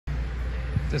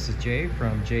This is Jay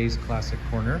from Jay's Classic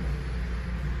Corner,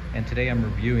 and today I'm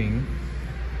reviewing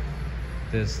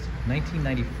this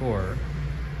 1994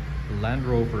 Land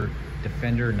Rover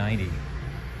Defender 90.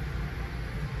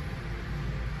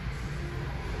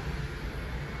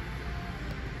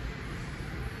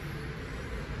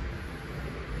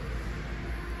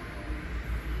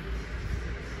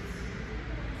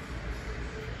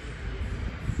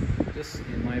 This,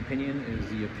 in my opinion, is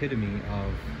the epitome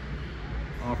of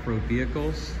off-road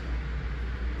vehicles,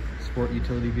 sport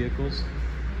utility vehicles.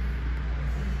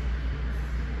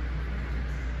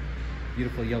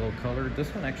 Beautiful yellow color. This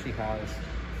one actually has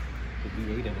the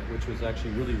V8 in it, which was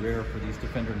actually really rare for these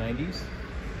Defender 90s.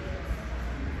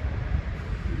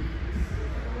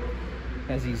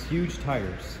 Has these huge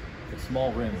tires with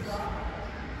small rims.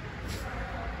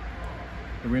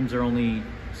 The rims are only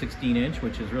 16-inch,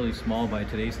 which is really small by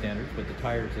today's standards, but the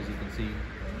tires, as you can see,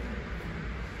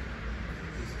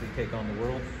 basically take on the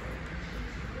world.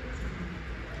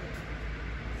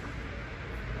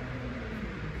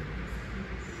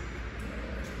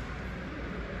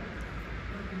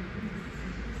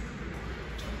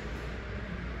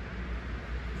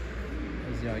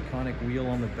 There's the iconic wheel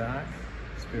on the back,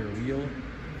 spare wheel.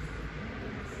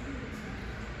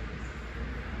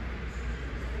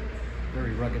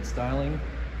 Very rugged styling.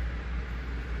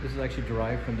 This is actually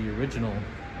derived from the original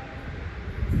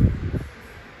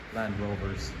Land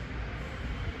Rovers.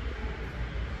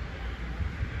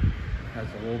 Has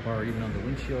a roll bar even on the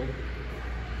windshield,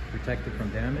 protected from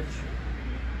damage,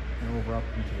 and over up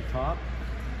into the top.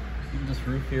 Even this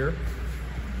roof here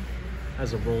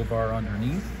has a roll bar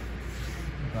underneath,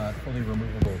 fully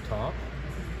removable top,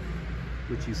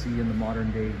 which you see in the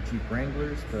modern day Jeep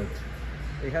Wranglers, but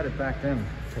they had it back then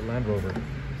to Land Rover.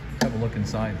 Let's have a look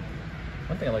inside.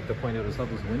 One thing I like to point out is how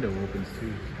this window opens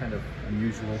too. It's kind of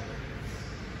unusual.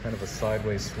 Kind of a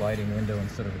sideways sliding window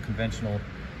instead of a conventional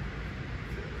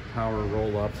power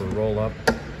roll up or roll up.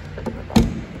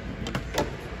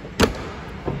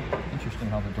 Interesting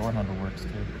how the door handle works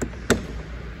too.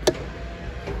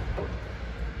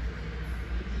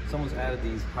 Someone's added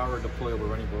these power deployable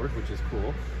running boards, which is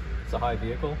cool. It's a high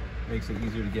vehicle, makes it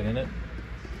easier to get in it.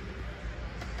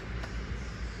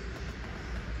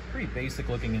 Pretty basic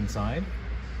looking inside.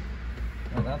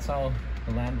 And that's how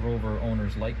the Land Rover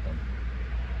owners like them.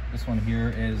 This one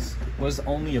here was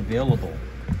only available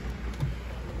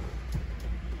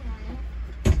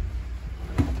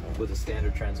with a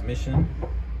standard transmission,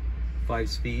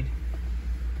 5-speed.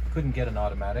 Couldn't get an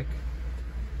automatic.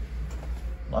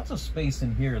 Lots of space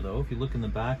in here though. If you look in the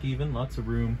back, even lots of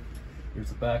room. Here's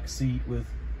the back seat with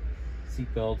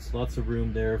seat belts. Lots of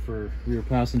room there for rear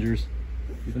passengers.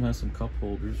 Even has some cup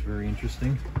holders, very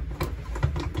interesting.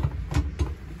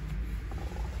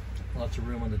 Lots of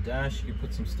room on the dash, you can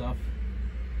put some stuff.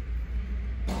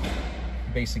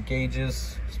 Basic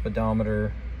gauges,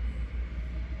 speedometer,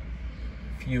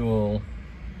 fuel,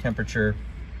 temperature.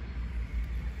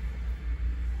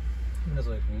 Even has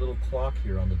like a little clock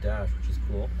here on the dash, which is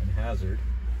cool, and hazard.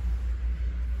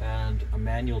 And a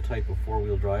manual type of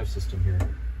four-wheel drive system here,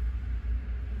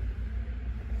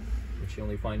 which you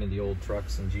only find in the old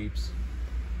trucks and Jeeps.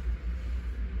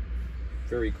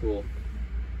 Very cool.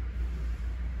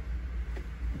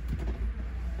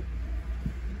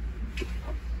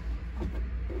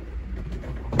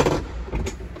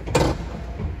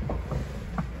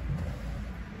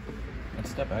 That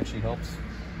step actually helps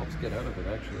get out of it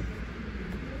actually.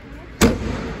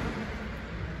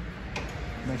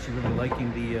 I'm actually really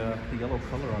liking the yellow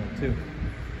color on it too.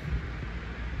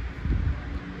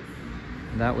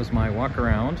 That was my walk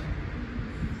around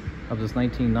of this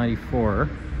 1994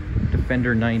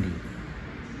 Defender 90.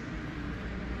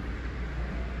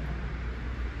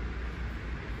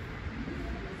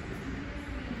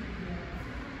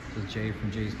 This is Jay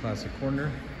from Jay's Classic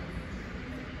Corner.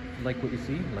 If you like what you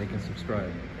see, like and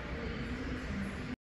subscribe.